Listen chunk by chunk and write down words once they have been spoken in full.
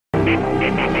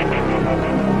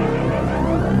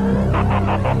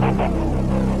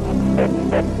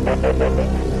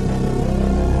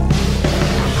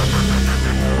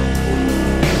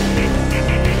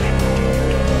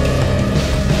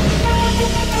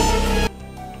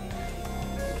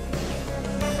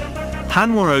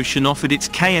Hanwha Ocean offered its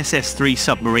KSS-3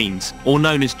 submarines, or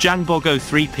known as Jangbogo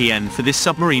 3PN, for this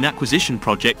submarine acquisition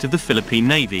project of the Philippine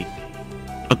Navy.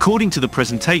 According to the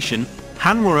presentation,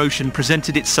 Hanwha Ocean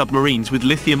presented its submarines with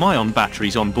lithium-ion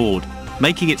batteries on board,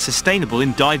 making it sustainable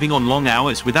in diving on long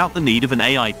hours without the need of an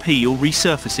AIP or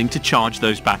resurfacing to charge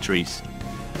those batteries.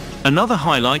 Another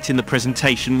highlight in the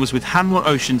presentation was with Hanwha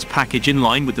Ocean's package in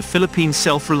line with the Philippine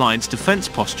Self-Reliance Defense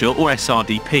Posture, or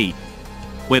SRDP,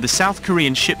 where the South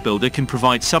Korean shipbuilder can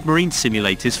provide submarine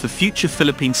simulators for future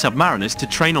Philippine submariners to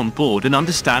train on board and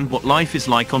understand what life is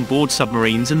like on board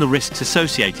submarines and the risks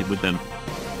associated with them.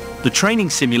 The training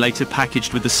simulator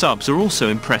packaged with the subs are also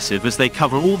impressive, as they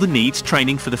cover all the needs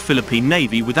training for the Philippine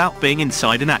Navy without being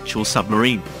inside an actual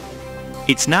submarine.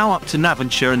 It's now up to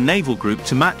Navantia and Naval Group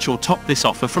to match or top this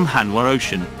offer from Hanwha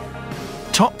Ocean.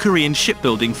 Top Korean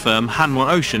shipbuilding firm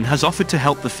Hanwha Ocean has offered to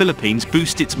help the Philippines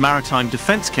boost its maritime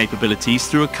defense capabilities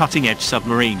through a cutting-edge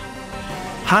submarine.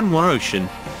 Hanwha Ocean,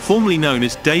 formerly known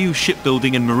as Daewoo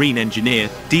Shipbuilding and Marine Engineer,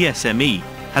 DSME,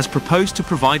 has proposed to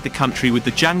provide the country with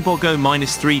the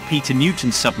Jangbogo-3 Peter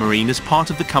Newton submarine as part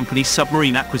of the company's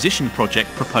submarine acquisition project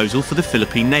proposal for the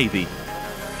Philippine Navy.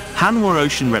 Hanwha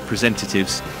Ocean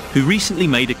representatives, who recently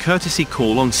made a courtesy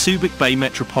call on Subic Bay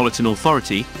Metropolitan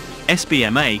Authority,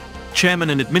 SBMA, Chairman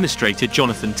and Administrator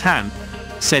Jonathan Tan,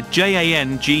 said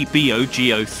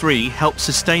JANGBOGO-3 helped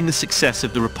sustain the success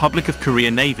of the Republic of Korea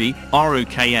Navy,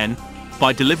 ROKN,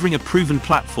 by delivering a proven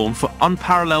platform for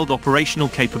unparalleled operational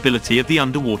capability of the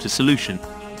underwater solution.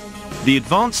 The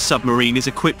advanced submarine is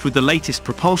equipped with the latest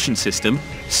propulsion system,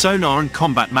 sonar and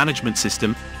combat management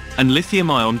system, and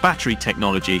lithium-ion battery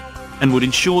technology, and would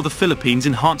ensure the Philippines'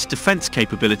 enhanced defense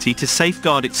capability to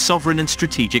safeguard its sovereign and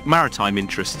strategic maritime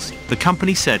interests, the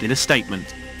company said in a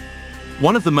statement.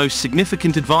 One of the most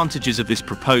significant advantages of this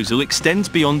proposal extends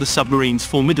beyond the submarine's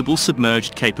formidable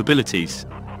submerged capabilities.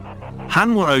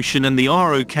 Hanwha Ocean and the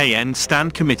ROKN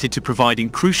stand committed to providing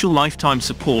crucial lifetime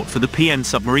support for the PN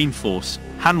submarine force,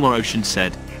 Hanwha Ocean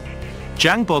said.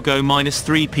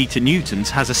 Jangbogo-3 Peter Newtons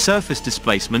has a surface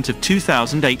displacement of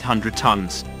 2,800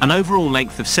 tons, an overall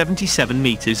length of 77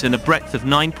 meters and a breadth of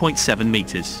 9.7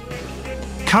 meters.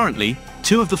 Currently,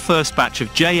 2 of the first batch of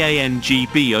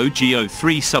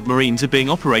JANGBOGO-3 submarines are being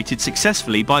operated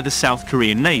successfully by the South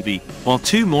Korean Navy, while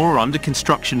 2 more are under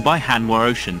construction by Hanwha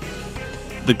Ocean.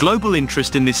 The global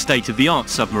interest in this state-of-the-art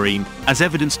submarine, as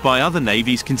evidenced by other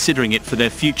navies considering it for their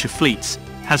future fleets,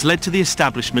 has led to the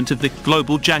establishment of the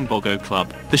Global Jangbogo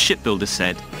Club, the shipbuilder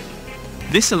said.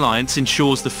 This alliance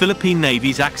ensures the Philippine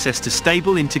Navy's access to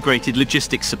stable integrated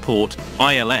logistics support,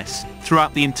 ILS,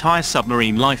 throughout the entire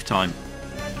submarine lifetime.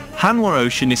 Hanwha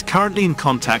Ocean is currently in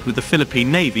contact with the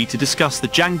Philippine Navy to discuss the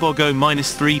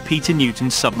Jangbogo-3 Peter Newton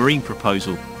submarine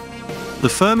proposal. The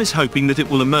firm is hoping that it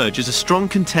will emerge as a strong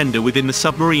contender within the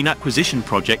submarine acquisition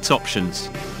project's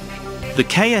options. The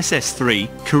KSS-3,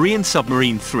 Korean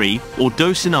Submarine 3, or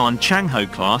Dosunan Changho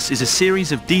class, is a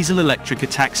series of diesel-electric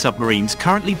attack submarines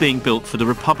currently being built for the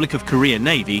Republic of Korea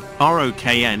Navy,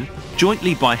 ROKN,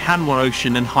 jointly by Hanwha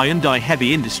Ocean and Hyundai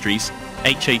Heavy Industries,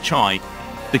 HHI.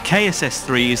 The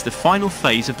KSS-3 is the final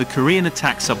phase of the Korean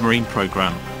attack submarine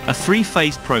program, a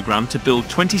 3-phased program to build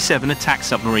 27 attack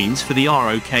submarines for the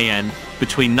ROKN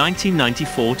between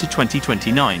 1994 to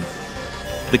 2029.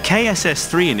 The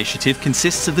KSS-3 initiative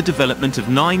consists of the development of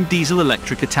 9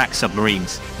 diesel-electric attack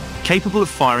submarines, capable of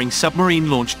firing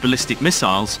submarine-launched ballistic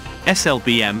missiles,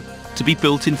 SLBM, to be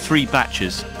built in 3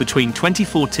 batches, between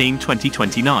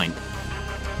 2014-2029.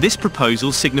 This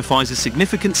proposal signifies a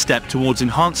significant step towards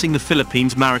enhancing the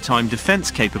Philippines' maritime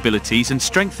defense capabilities and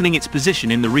strengthening its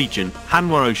position in the region,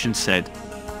 Hanwha Ocean said.